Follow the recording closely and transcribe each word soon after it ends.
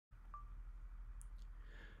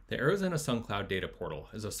The Arizona SunCloud Data Portal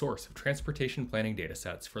is a source of transportation planning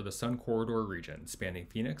datasets for the Sun Corridor region spanning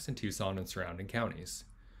Phoenix and Tucson and surrounding counties.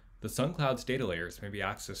 The SunCloud's data layers may be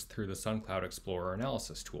accessed through the SunCloud Explorer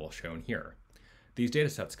analysis tool shown here. These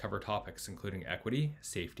datasets cover topics including equity,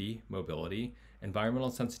 safety, mobility,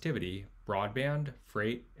 environmental sensitivity, broadband,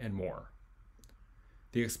 freight, and more.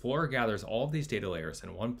 The Explorer gathers all of these data layers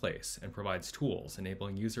in one place and provides tools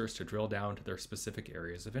enabling users to drill down to their specific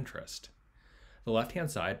areas of interest. The left-hand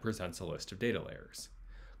side presents a list of data layers.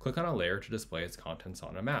 Click on a layer to display its contents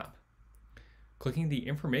on a map. Clicking the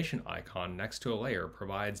information icon next to a layer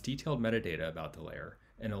provides detailed metadata about the layer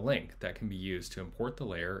and a link that can be used to import the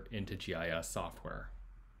layer into GIS software.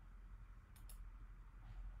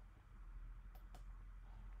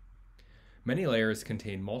 Many layers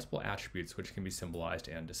contain multiple attributes which can be symbolized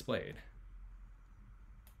and displayed.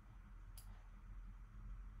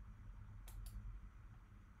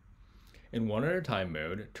 In one-at-a-time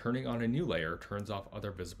mode, turning on a new layer turns off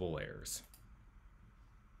other visible layers.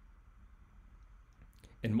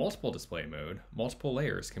 In multiple display mode, multiple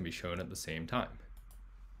layers can be shown at the same time.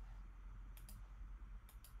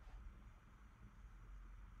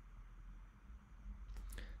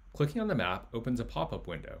 Clicking on the map opens a pop-up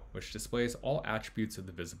window, which displays all attributes of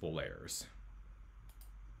the visible layers.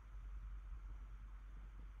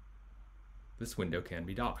 This window can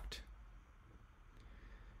be docked.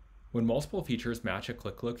 When multiple features match a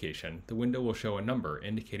click location, the window will show a number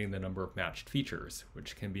indicating the number of matched features,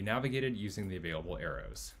 which can be navigated using the available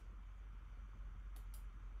arrows.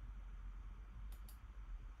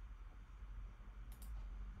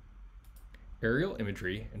 Aerial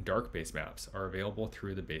imagery and dark base maps are available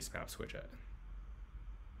through the Base Maps widget.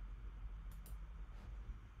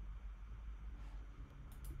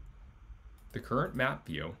 The current map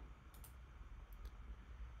view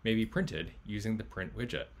may be printed using the Print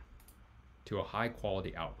widget to a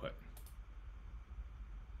high-quality output.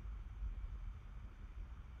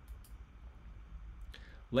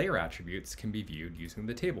 Layer attributes can be viewed using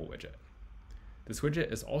the Table widget. This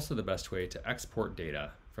widget is also the best way to export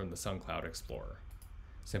data from the SunCloud Explorer.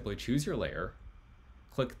 Simply choose your layer,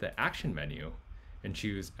 click the Action menu, and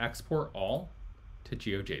choose Export All to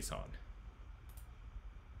GeoJSON.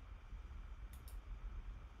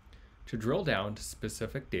 To drill down to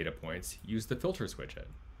specific data points, use the Filters widget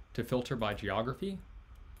to filter by geography,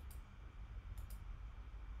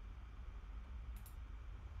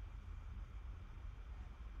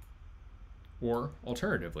 or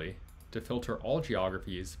alternatively, to filter all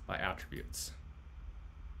geographies by attributes.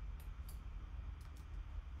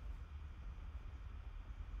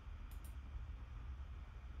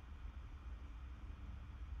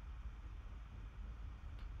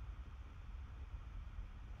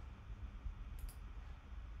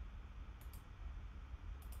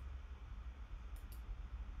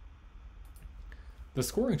 The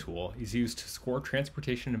scoring tool is used to score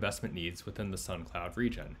transportation investment needs within the SunCloud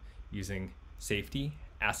region using safety,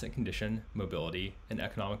 asset condition, mobility, and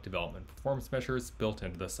economic development performance measures built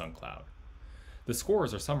into the SunCloud. The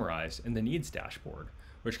scores are summarized in the needs dashboard,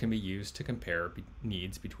 which can be used to compare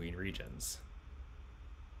needs between regions.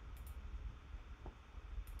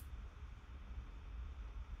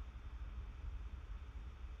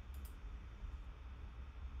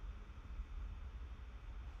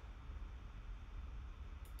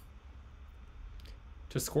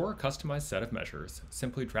 To score a customized set of measures,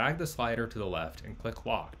 simply drag the slider to the left and click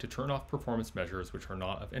Lock to turn off performance measures which are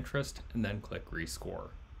not of interest, and then click Rescore.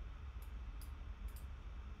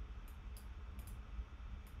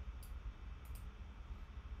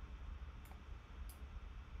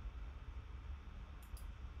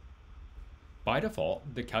 By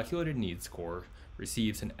default, the calculated needs score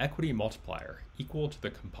receives an equity multiplier equal to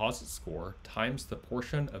the composite score times the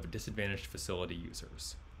portion of disadvantaged facility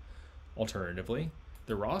users. Alternatively,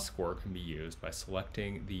 the raw score can be used by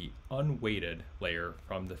selecting the unweighted layer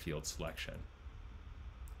from the field selection.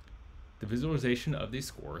 The visualization of these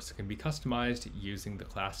scores can be customized using the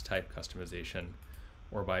class type customization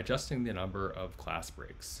or by adjusting the number of class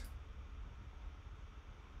breaks.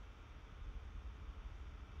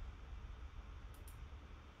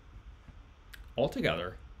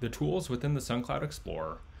 Altogether, the tools within the SunCloud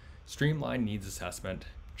Explorer streamline needs assessment,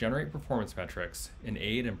 generate performance metrics, and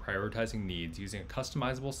aid in prioritizing needs using a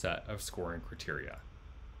customizable set of scoring criteria.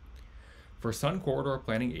 For Sun Corridor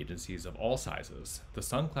planning agencies of all sizes, the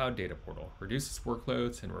SunCloud Data Portal reduces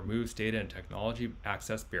workloads and removes data and technology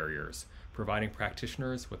access barriers, providing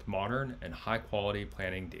practitioners with modern and high-quality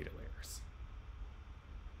planning data layers.